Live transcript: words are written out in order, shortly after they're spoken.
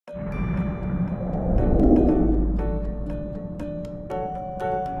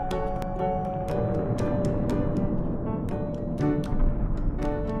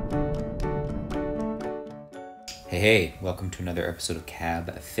Hey, welcome to another episode of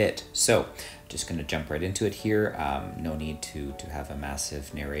Cab Fit. So, just going to jump right into it here. No need to have a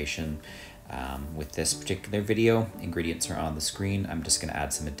massive narration with this particular video. Ingredients are on the screen. I'm just going to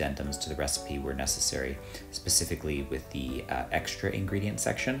add some addendums to the recipe where necessary, specifically with the extra ingredient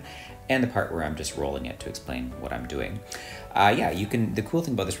section and the part where I'm just rolling it to explain what I'm doing. The cool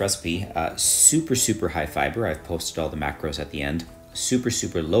thing about this recipe, super high fiber. I've posted all the macros at the end.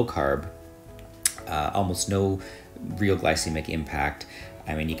 Super low carb. Almost no real glycemic impact.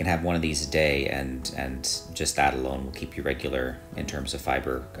 I mean, you can have one of these a day and just that alone will keep you regular in terms of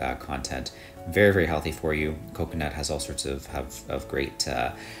fiber content. Very healthy for you. Coconut has all sorts of great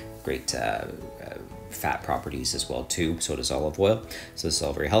fat properties as well too. So does olive oil. So this is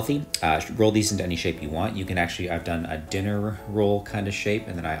all very healthy. Roll these into any shape you want. You can actually, I've done a dinner roll kind of shape,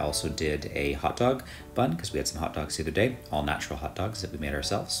 and then I also did a hot dog bun because we had some hot dogs the other day, all natural hot dogs that we made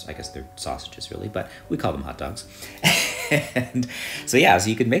ourselves. I guess they're sausages really, but we call them hot dogs. And so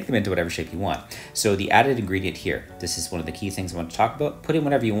you can make them into whatever shape you want. So the added ingredient here, this is one of the key things I want to talk about. Put in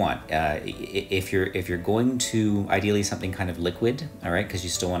whatever you want. If you're going to ideally something kind of liquid, all right, because you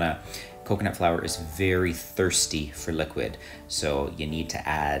still want to. Coconut flour is very thirsty for liquid, so you need to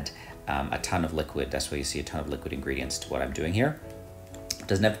add a ton of liquid. That's why you see a ton of liquid ingredients to what I'm doing here. It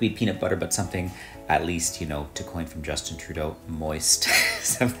doesn't have to be peanut butter, but something at least, to coin from Justin Trudeau, moist,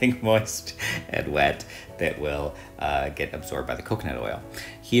 something moist and wet that will get absorbed by the coconut oil.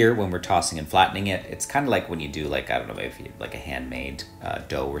 Here, when we're tossing and flattening it, it's kind of like when you do like a handmade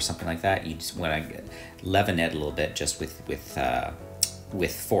dough or something like that. You just want to leaven it a little bit just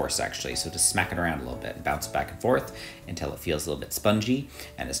with force actually. So just smack it around a little bit and bounce it back and forth until it feels a little bit spongy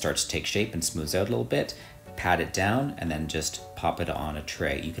and it starts to take shape and smooths out a little bit. Pat it down and then just pop it on a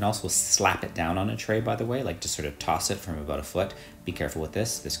tray. You can also slap it down on a tray, by the way, like just sort of toss it from about a foot. Be careful with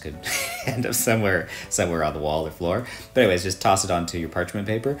this. This could end up somewhere on the wall or floor. But anyways, just toss it onto your parchment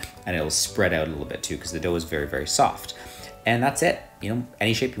paper and it'll spread out a little bit too because the dough is very soft. And that's it.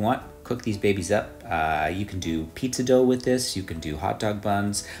 Any shape you want. Cook these babies up. You can do pizza dough with this. You can do hot dog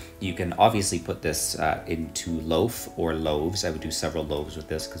buns. You can obviously put this into loaf or loaves. I would do several loaves with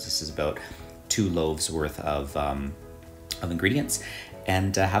this because this is about 2 loaves worth of ingredients.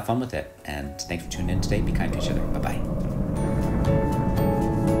 And have fun with it. And thanks for tuning in today. Be kind to each other. Bye-bye.